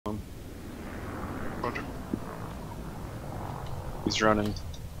Roger. He's running.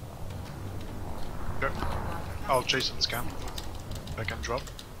 Okay. I'll chase and scan. I can drop.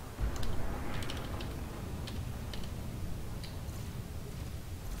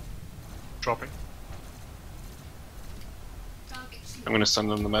 Dropping. I'm gonna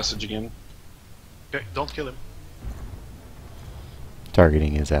send him the message again. Okay, don't kill him.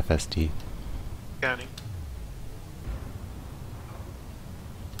 Targeting his FST. Scanning.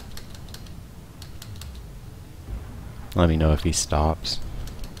 Let me know if he stops.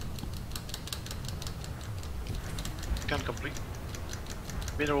 Scan complete.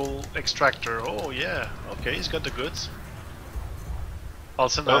 Mineral extractor. Oh yeah. Okay, he's got the goods. I'll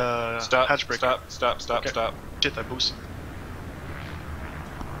send a Stop! hatch break. Stop! Okay. Stop! Shit, I boosted.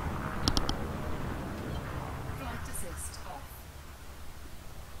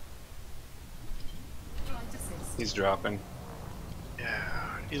 He's dropping.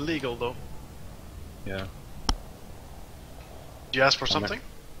 Yeah, illegal though. Yeah. Did you ask for something?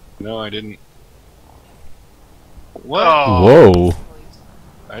 No, I didn't. What? Oh, Whoa!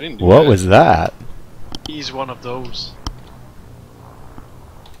 I didn't do What that. was that? he's one of those.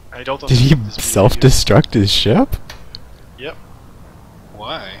 I don't Did he understand this behavior. self-destruct his ship? Yep.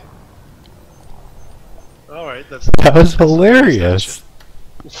 Why? Alright, that's... That was that's hilarious.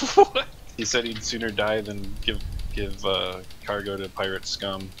 What? He said he'd sooner die than give cargo to pirate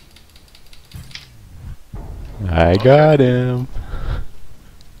scum. I got him.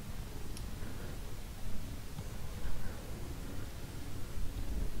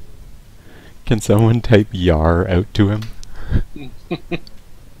 Can someone type "yar" out to him?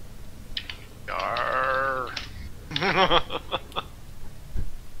 Yarr.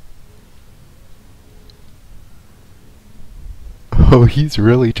 Oh, he's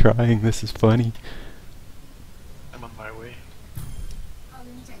really trying. This is funny. I'm on my way.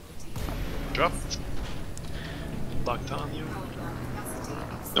 Drop. Locked on you.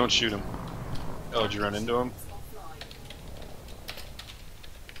 Don't shoot him. Oh, did you run into him?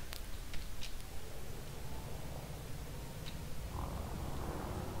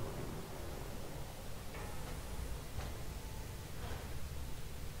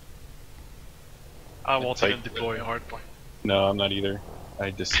 I won't Type- even deploy a hardpoint. No, I'm not either.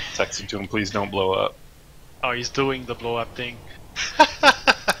 I just texted to him, please don't blow up. Oh, he's doing the blow up thing.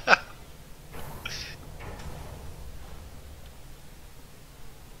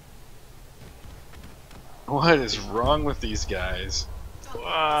 What is wrong with these guys?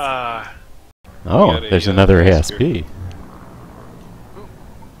 Ah. Oh, got a, there's another ASP. ASP.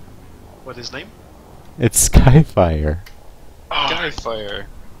 What his name? It's Skyfire. Oh, Skyfire.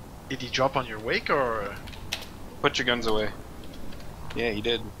 did he drop on your wake or? Put your guns away. Yeah, he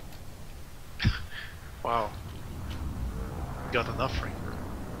did. Wow. Got enough ring.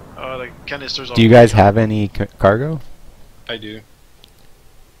 Oh, the canisters are. Do you guys have any cargo? I do.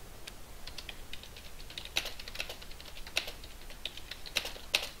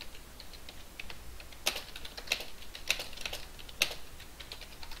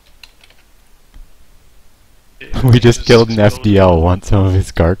 Yeah, We just killed an FDL. Want some of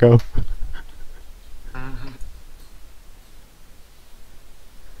his cargo? Mhm.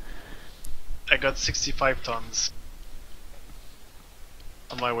 I got 65 tons.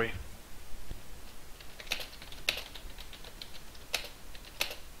 On my way.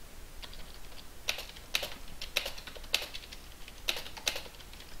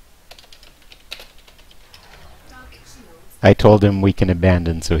 I told him we can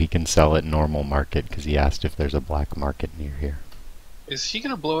abandon so he can sell at normal market because he asked if there's a black market near here. Is he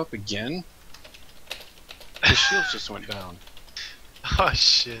gonna blow up again? His shields just went down. Oh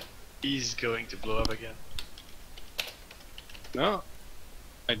shit. He's going to blow up again. No.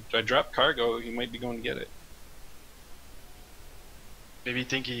 I dropped cargo, he might be going to get it. Maybe you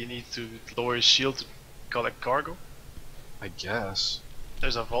think he needs to lower his shield to collect cargo? I guess.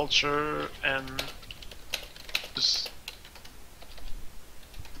 There's a vulture and just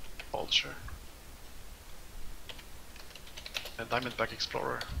vulture. A Diamondback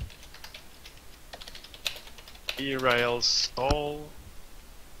Explorer. E-rail stall.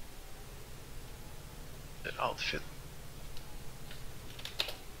 The outfit.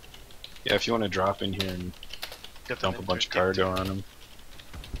 Yeah, if you want to drop in here and Get dump a an bunch of interceptor. cargo on him.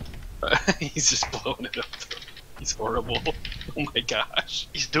 He's just blowing it up though. He's horrible. Oh my gosh.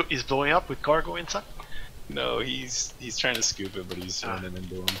 He's blowing up with cargo inside? No, he's trying to scoop it, but he's running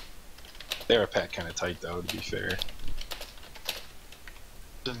into him. They're packed kind of tight though, to be fair.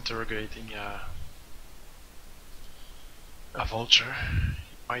 Interrogating a vulture.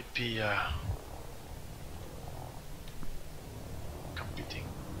 Might be computing.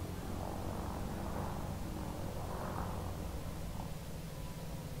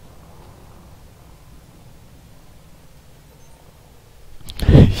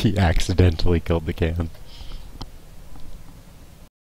 he accidentally killed the can.